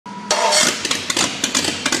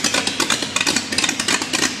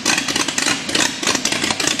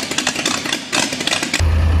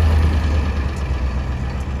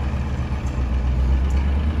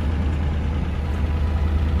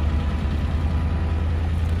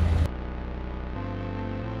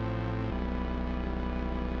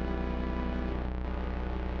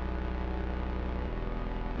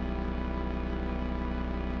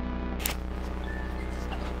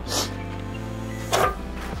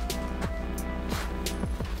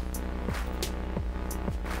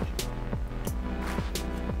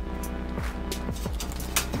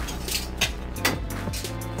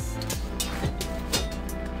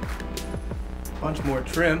more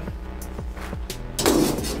trim.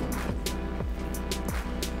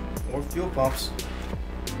 More fuel pumps.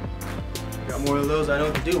 Got more of those I know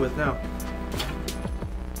what to do with now.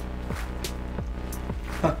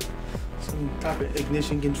 Some type of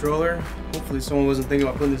ignition controller. Hopefully someone wasn't thinking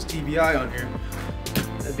about putting this TBI on here.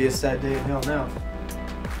 That'd be a sad day in hell now.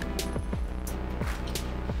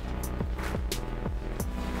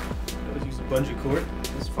 Always use a bungee cord.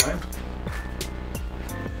 That's fine.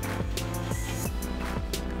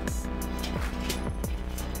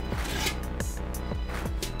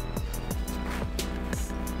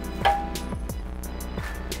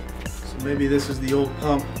 Maybe this is the old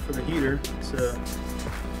pump for the heater. It's a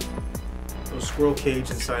little squirrel cage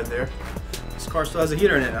inside there. This car still has a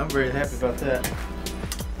heater in it. I'm very happy about that.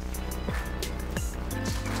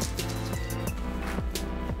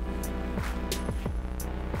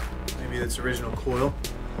 Maybe that's original coil.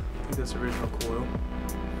 I think that's original coil.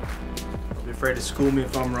 Don't be afraid to school me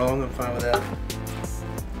if I'm wrong. I'm fine with that.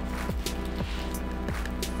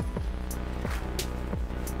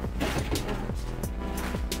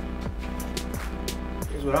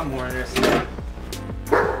 What I'm more interested in.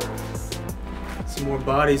 Some more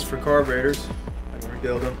bodies for carburetors. I can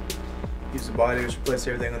rebuild them. Use the bodies, replace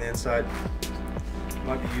everything on the inside.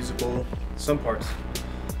 Might be usable some parts.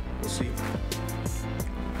 We'll see. You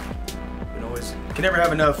can never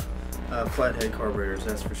have enough flathead carburetors,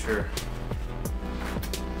 that's for sure.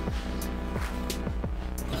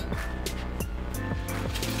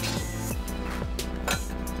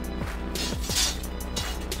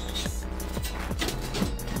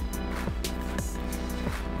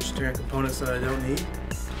 Components that I don't need.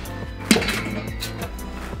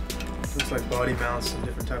 Looks like body mounts and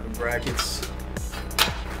different type of brackets.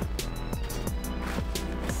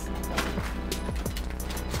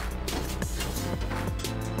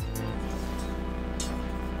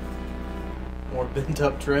 More bent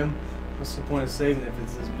up trim. What's the point of saving it if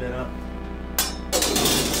it's this bent up?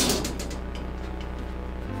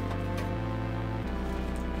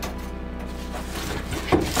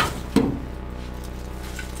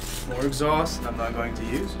 More exhaust I'm not going to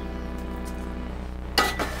use.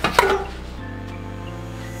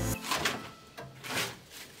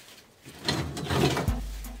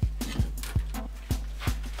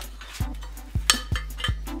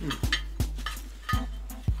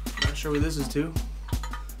 Not sure what this is to.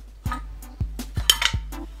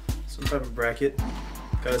 Some type of bracket.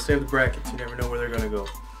 Gotta save the brackets, you never know where they're gonna go.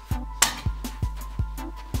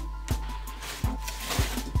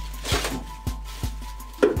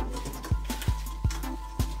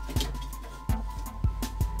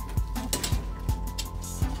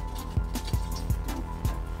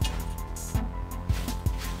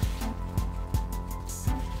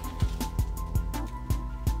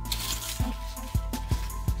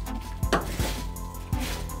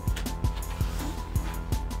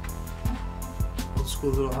 Cool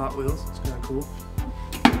little Hot Wheels, it's kind of cool.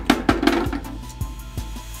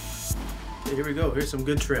 Okay, here we go, here's some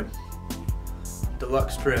good trim.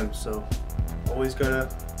 Deluxe trim, so always gotta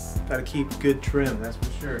keep good trim, that's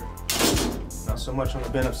for sure. Not so much on the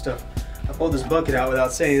bent up stuff. I pulled this bucket out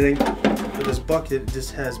without saying anything, but this bucket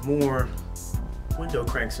just has more window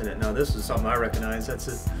cranks in it. Now this is something I recognize, that's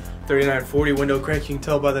a 3940 window crank. You can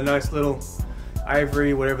tell by the nice little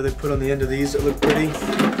ivory, whatever they put on the end of these that look pretty.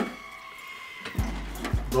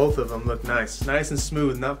 Both of them look nice. Nice and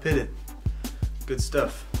smooth, not pitted. Good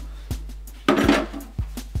stuff.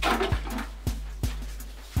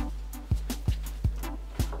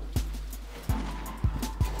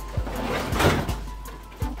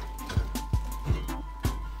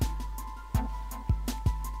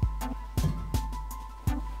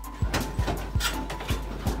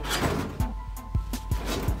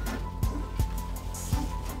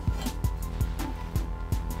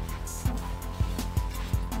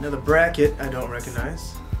 Another bracket I don't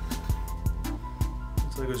recognize.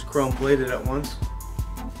 Looks like it was chrome plated at once.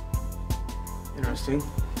 Interesting.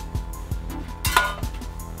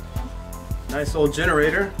 Nice old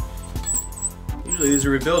generator. Usually these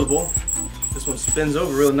are rebuildable. This one spins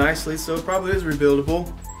over real nicely, so it probably is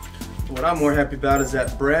rebuildable. But what I'm more happy about is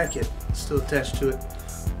that bracket still attached to it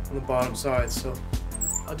on the bottom side. So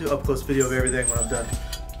I'll do an up close video of everything when I'm done.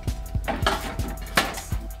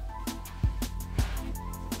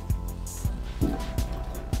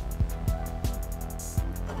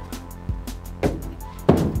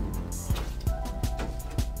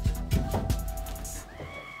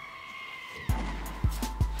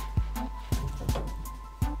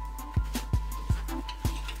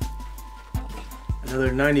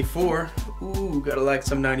 Another 94. Ooh, gotta like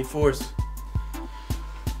some 94s.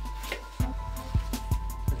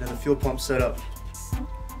 Another fuel pump setup.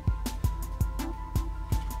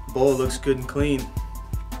 bowl looks good and clean.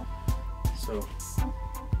 So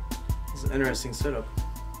it's an interesting setup.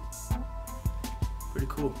 Pretty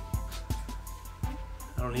cool.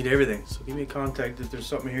 I don't need everything, so give me a contact if there's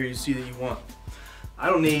something here you see that you want. I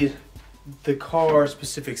don't need the car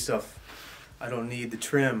specific stuff. I don't need the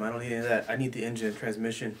trim, I don't need any of that. I need the engine and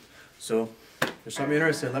transmission. So if there's something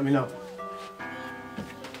interesting, let me know.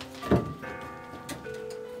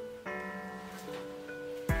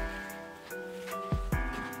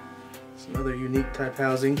 It's another unique type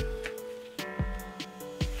housing.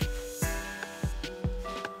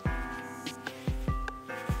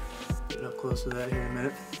 Get up close to that here in a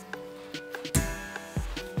minute.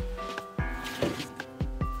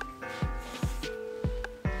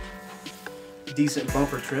 Decent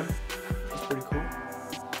bumper trim. That's pretty cool.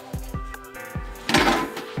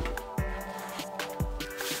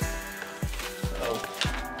 Oh,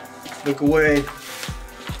 look away.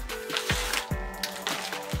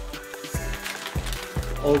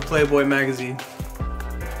 Old Playboy magazine.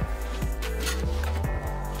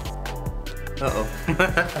 Uh-oh.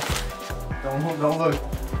 Don't look.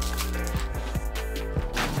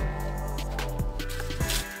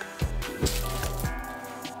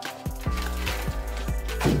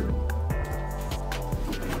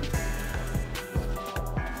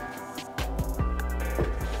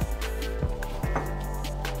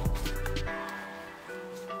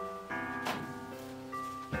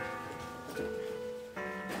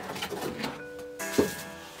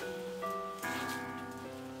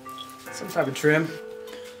 Some type of trim.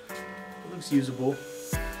 It looks usable.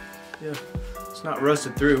 Yeah, it's not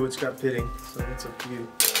rusted through, it's got pitting, so that's up to you.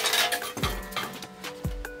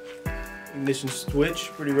 Ignition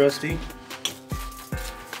switch, pretty rusty.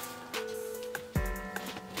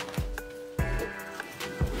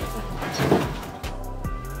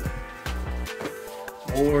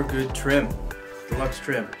 More good trim. Deluxe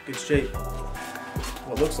trim, good shape.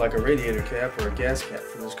 What looks like a radiator cap or a gas cap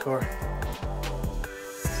for this car.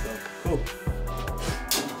 Cool.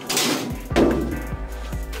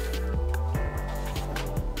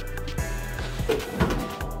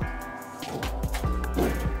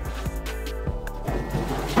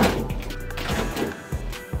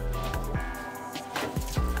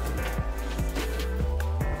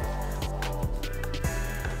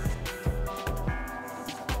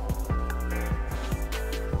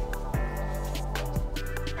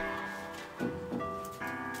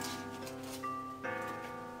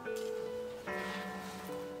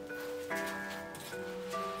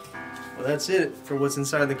 Well, that's it for what's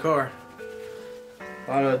inside the car.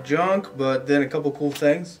 A lot of junk, but then a couple cool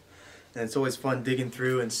things. And it's always fun digging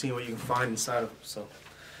through and seeing what you can find inside of them. So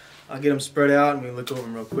I'll get them spread out and we look over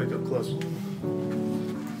them real quick up close.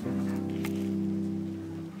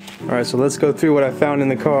 Alright, so let's go through what I found in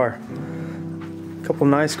the car. A couple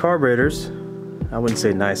nice carburetors. I wouldn't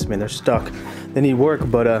say nice, I mean they're stuck. They need work,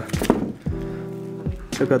 but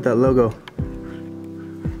check out that logo.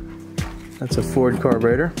 That's a Ford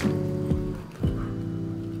carburetor.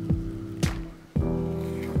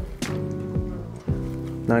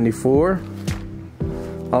 '94.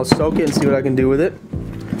 I'll soak it and see what I can do with it.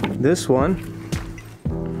 This one,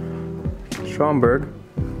 Stromberg.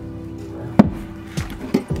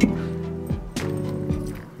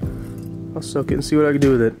 I'll soak it and see what I can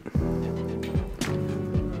do with it.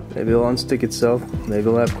 Maybe it'll unstick itself. Maybe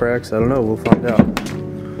it'll have cracks. I don't know. We'll find out.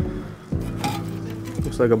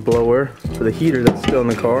 Looks like a blower for the heater that's still in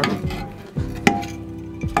the car.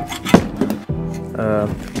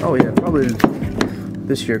 Oh yeah, probably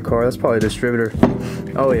this year car. That's probably a distributor.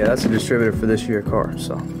 Oh yeah, that's a distributor for this year car.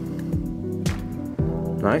 So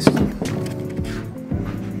nice.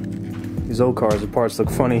 These old cars, the parts look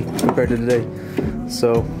funny compared to today.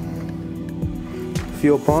 So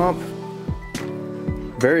fuel pump,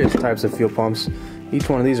 various types of fuel pumps. Each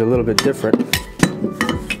one of these are a little bit different.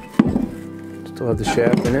 Still have the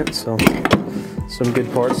shaft in it, so some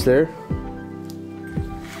good parts there.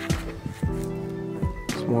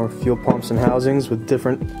 Some more fuel pumps and housings with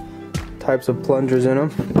different types of plungers in them.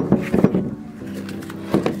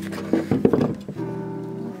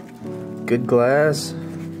 Good glass.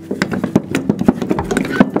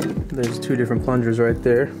 There's two different plungers right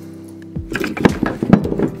there.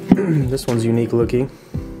 This one's unique looking.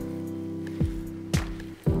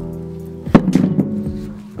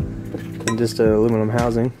 And just an aluminum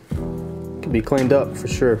housing. Could be cleaned up for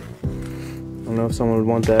sure. I don't know if someone would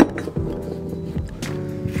want that.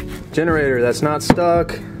 Generator that's not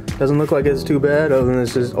stuck. Doesn't look like it's too bad, other than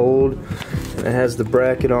it's just old and it has the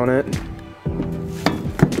bracket on it.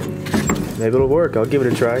 Maybe it'll work. I'll give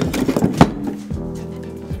it a try.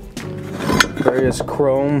 Various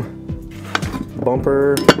chrome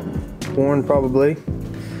bumper worn probably.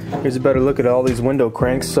 Here's a better look at all these window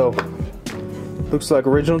cranks. So looks like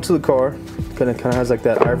original to the car. Kind of has like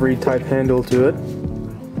that ivory type handle to it.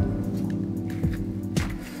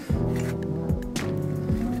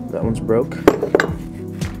 That one's broke.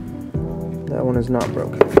 That one is not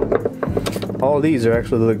broke. All of these are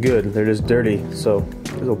actually look good. They're just dirty, so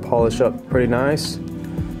these will polish up pretty nice.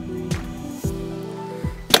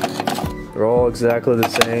 They're all exactly the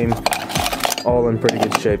same, all in pretty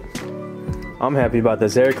good shape. I'm happy about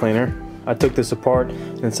this air cleaner. I took this apart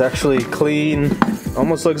and it's actually clean.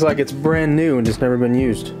 Almost looks like it's brand new and just never been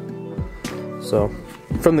used. So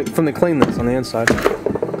from the cleanness on the inside.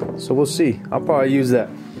 So we'll see. I'll probably use that.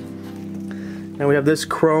 Now we have this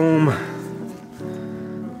chrome,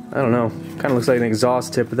 I don't know, kind of looks like an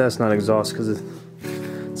exhaust tip, but that's not exhaust because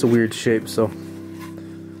it's a weird shape. So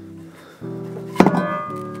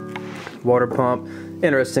water pump,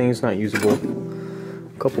 interesting, it's not usable.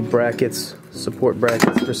 A couple brackets, support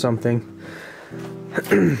brackets for something.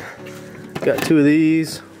 Got two of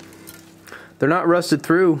these. They're not rusted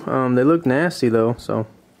through. They look nasty though, so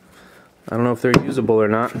I don't know if they're usable or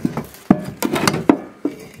not.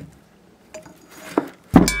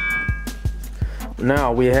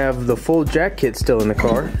 Now we have the full jack kit still in the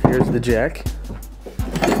car. Here's the jack.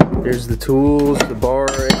 Here's the tools, the bar,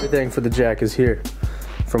 everything for the jack is here,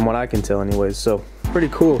 from what I can tell anyways. So pretty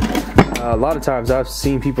cool. A lot of times I've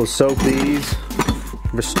seen people soak these,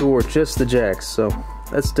 restore just the jacks. So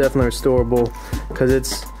that's definitely restorable because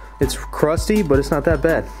it's crusty, but it's not that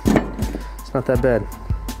bad. It's not that bad.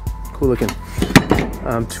 Cool looking.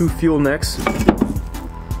 Two fuel necks.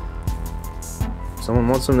 If someone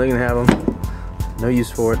wants them, they can have them. No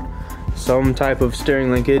use for it. Some type of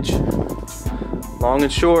steering linkage. Long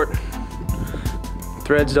and short.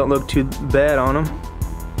 Threads don't look too bad on them.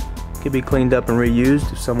 Could be cleaned up and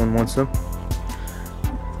reused if someone wants them.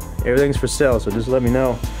 Everything's for sale, so just let me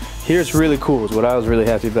know. Here's really cool, is what I was really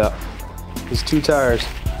happy about. These two tires.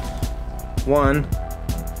 One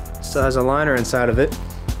still has a liner inside of it,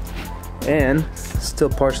 and still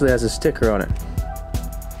partially has a sticker on it.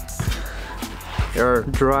 They are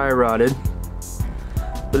dry rotted,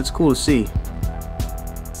 but it's cool to see.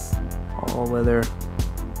 All weather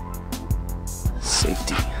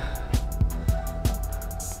safety.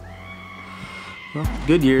 Well,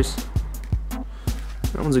 Goodyears.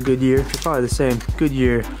 That one's a Goodyear. They're probably the same.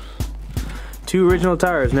 Goodyear. Two original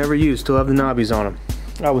tires, never used. Still have the knobbies on them.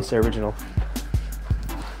 I wouldn't say original.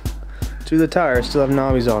 Two of the tires still have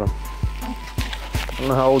knobbies on them. I don't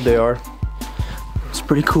know how old they are. It's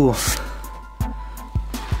pretty cool. Let's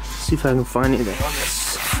see if I can find anything on this.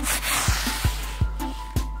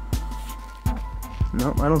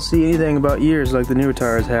 Nope, I don't see anything about years like the newer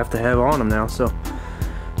tires have to have on them now. So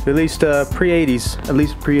at least pre-80s. At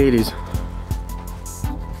least pre-80s.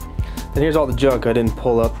 And here's all the junk I didn't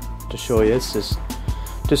pull up to show you. It's just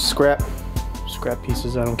scrap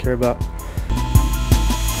pieces I don't care about.